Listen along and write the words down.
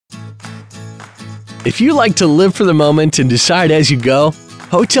If you like to live for the moment and decide as you go,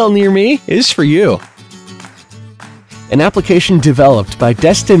 Hotel Near Me is for you. An application developed by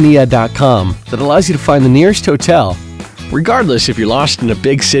Destinia.com that allows you to find the nearest hotel, regardless if you're lost in a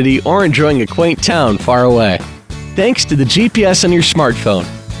big city or enjoying a quaint town far away. Thanks to the GPS on your smartphone,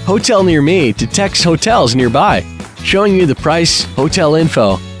 Hotel Near Me detects hotels nearby, showing you the price, hotel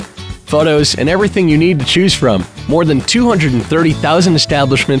info, photos, and everything you need to choose from. More than 230,000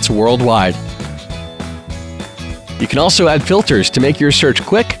 establishments worldwide. You can also add filters to make your search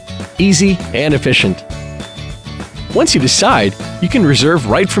quick, easy, and efficient. Once you decide, you can reserve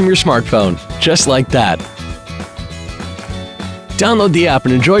right from your smartphone, just like that. Download the app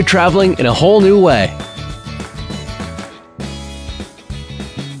and enjoy traveling in a whole new way.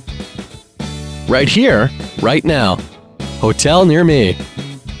 Right here, right now. Hotel Near Me.